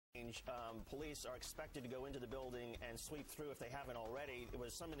Police are expected to go into the building and sweep through if they haven't already. There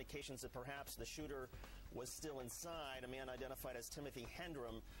was some indications that perhaps the shooter was still inside, a man identified as Timothy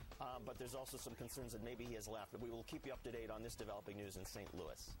Hendrum, but there's also some concerns that maybe he has left. But we will keep you up to date on this developing news in St.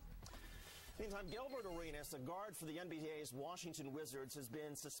 Louis. Meantime, Gilbert Arenas, a guard for the NBA's Washington Wizards, has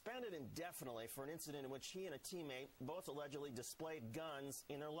been suspended indefinitely for an incident in which he and a teammate both allegedly displayed guns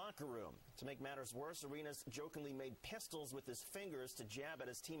in their locker room. To make matters worse, Arenas jokingly made pistols with his fingers to jab at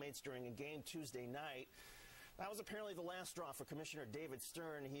his teammates during a game Tuesday night. That was apparently the last straw for Commissioner David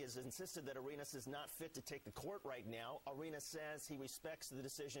Stern. He has insisted that Arenas is not fit to take the court right now. Arenas says he respects the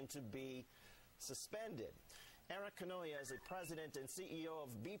decision to be suspended. Eric Konohia is the president and CEO of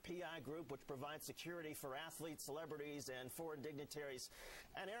BPI Group, which provides security for athletes, celebrities, and foreign dignitaries.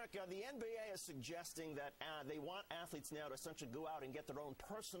 And Eric, the NBA is suggesting that they want athletes now to essentially go out and get their own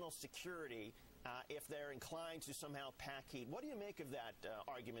personal security if they're inclined to somehow pack heat. What do you make of that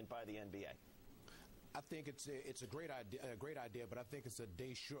argument by the NBA? I think it's a great idea, but I think it's a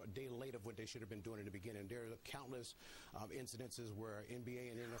day late of what they should have been doing in the beginning. There are countless incidences where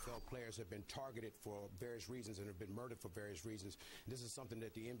NBA and NFL players have been targeted for various reasons and have been murdered for various reasons. This is something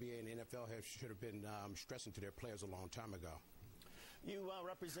that the NBA and the NFL should have been stressing to their players a long time ago. You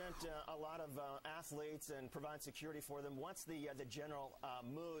represent a lot of athletes and provide security for them. What's the general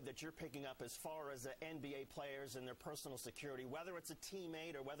mood that you're picking up as far as NBA players and their personal security, whether it's a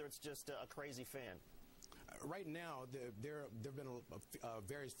teammate or whether it's just a crazy fan? Right now, there have been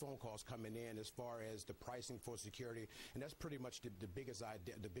various phone calls coming in as far as the pricing for security, and that's pretty much the biggest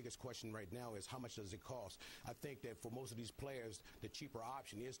idea. The biggest question right now is how much does it cost? I think that for most of these players, the cheaper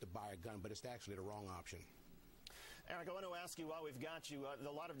option is to buy a gun, but it's actually the wrong option. Eric, I want to ask you while we've got you, a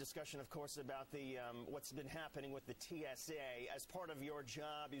lot of discussion, of course, about the what's been happening with the TSA. As part of your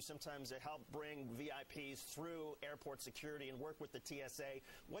job, you sometimes help bring VIPs through airport security and work with the TSA.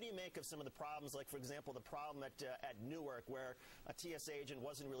 What do you make of some of the problems, like, for example, the problem at Newark, where a TSA agent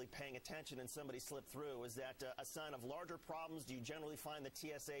wasn't really paying attention and somebody slipped through? Is that a sign of larger problems? Do you generally find the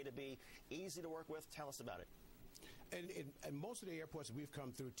TSA to be easy to work with? Tell us about it. And most of the airports that we've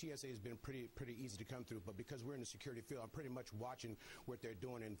come through, TSA has been pretty easy to come through. But because we're in the security field, I'm pretty much watching what they're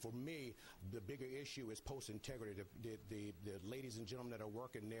doing. And for me, the bigger issue is post integrity. The ladies and gentlemen that are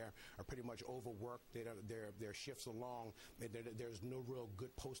working there are pretty much overworked. Their shifts are long. There's no real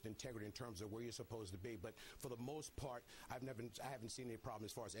good post integrity in terms of where you're supposed to be. But for the most part, I haven't seen any problem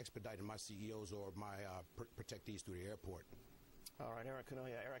as far as expediting my CEOs or my protectees through the airport. All right, Eric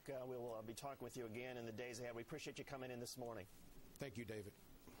Konohia. Eric, we will be talking with you again in the days ahead. We appreciate you coming in this morning. Thank you, David.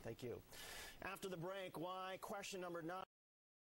 Thank you. After the break, why question number 9.